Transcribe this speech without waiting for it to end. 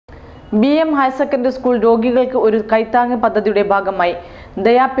BM Higher Secondary School രോഗികൾക്ക് ഒരു കൈത്താങ്ങ് പദ്ധതിയുടെ ഭാഗമായി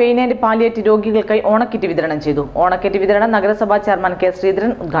ദയാ പെയിൻ ആൻഡ് പാലിയേറ്റീവ് രോഗികൾക്കായി ഓണക്കിറ്റ് വിതരണം ചെയ്തു. ഓണക്കിറ്റ് വിതരണം നഗരസഭാ ചെയർമാൻ കെ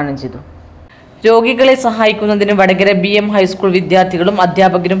ശ്രീധരൻ ഉദ്ഘാടനം ചെയ്തു. രോഗികളെ സഹായിക്കുന്നതിന് വടകര BM ഹൈസ്കൂൾ വിദ്യാർത്ഥികളും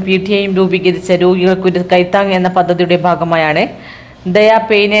അധ്യാപകരും PTAയും രൂപീകരിച്ച രോഗികൾക്ക് ഒരു കൈത്താങ്ങ് എന്ന പദ്ധതിയുടെ ഭാഗമായാണ് ദയാ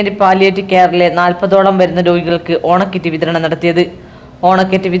പെയിൻ ആൻഡ് പാലിയേറ്റീവ് കെയറിലെ 40ഓളം വരുന്ന രോഗികൾക്ക് ഓണക്കിറ്റ് വിതരണം നടത്തിയത്.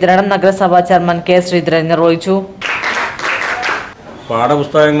 ഓണക്കിറ്റ് വിതരണം നഗരസഭാ ചെയർമാൻ കെ ശ്രീധരൻ നിർവഹിച്ചു.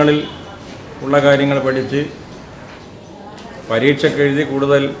 പാഠപുസ്തകങ്ങളിൽ ഉള്ള കാര്യങ്ങൾ പഠിച്ച് പരീക്ഷയ്ക്ക് എഴുതി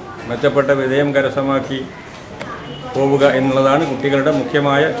കൂടുതൽ മെച്ചപ്പെട്ട വിജയം കരസ്ഥമാക്കി പോവുക എന്നുള്ളതാണ് കുട്ടികളുടെ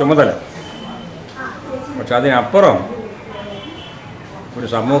മുഖ്യമായ ചുമതല. പക്ഷെ അതിനപ്പുറം ഒരു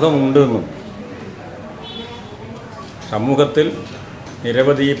സമൂഹമുണ്ടെന്നും സമൂഹത്തിൽ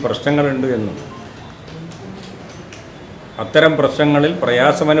നിരവധി പ്രശ്നങ്ങളുണ്ട് എന്നും അത്തരം പ്രശ്നങ്ങളിൽ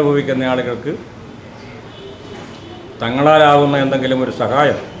പ്രയാസമനുഭവിക്കുന്ന ആളുകൾക്ക് തങ്ങളാലാവുന്ന എന്തെങ്കിലും ഒരു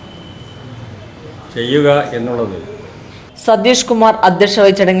സഹായം ചെയ്യുക എന്നുള്ളത്. സതീഷ് കുമാർ അധ്യക്ഷ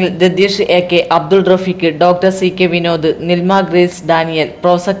വഹിച്ച ചടങ്ങിൽ Ratheesh AK, Abdul Rafeeq, doctor CK Vinod, നിൽമ grace Daniel,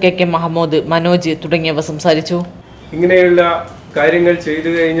 professor KK Mahmood, Manoj തുടങ്ങിയവർ സംസാരിച്ചു. ഇങ്ങനെയുള്ള കാര്യങ്ങൾ ചെയ്തു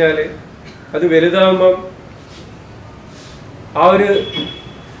കഴിഞ്ഞാൽ അത് വലുതാകുമ്പം ആ ഒരു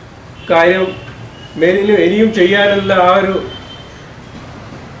കാര്യം മേലിലും ഇനിയും ചെയ്യാനുള്ള ആ ഒരു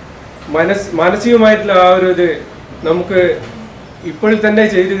മാനസികമായിട്ടുള്ള ആ ഒരു ഇത് നമുക്ക് ഇപ്പോൾ തന്നെ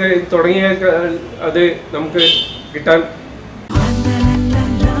ചെയ്തു തുടങ്ങിയാൽ അത് നമുക്ക് കിട്ടാൻ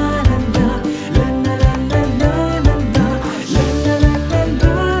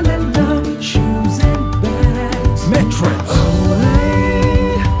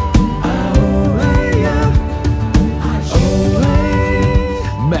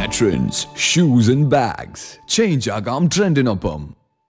Matrons, shoes and bags. Change agam trendinopam.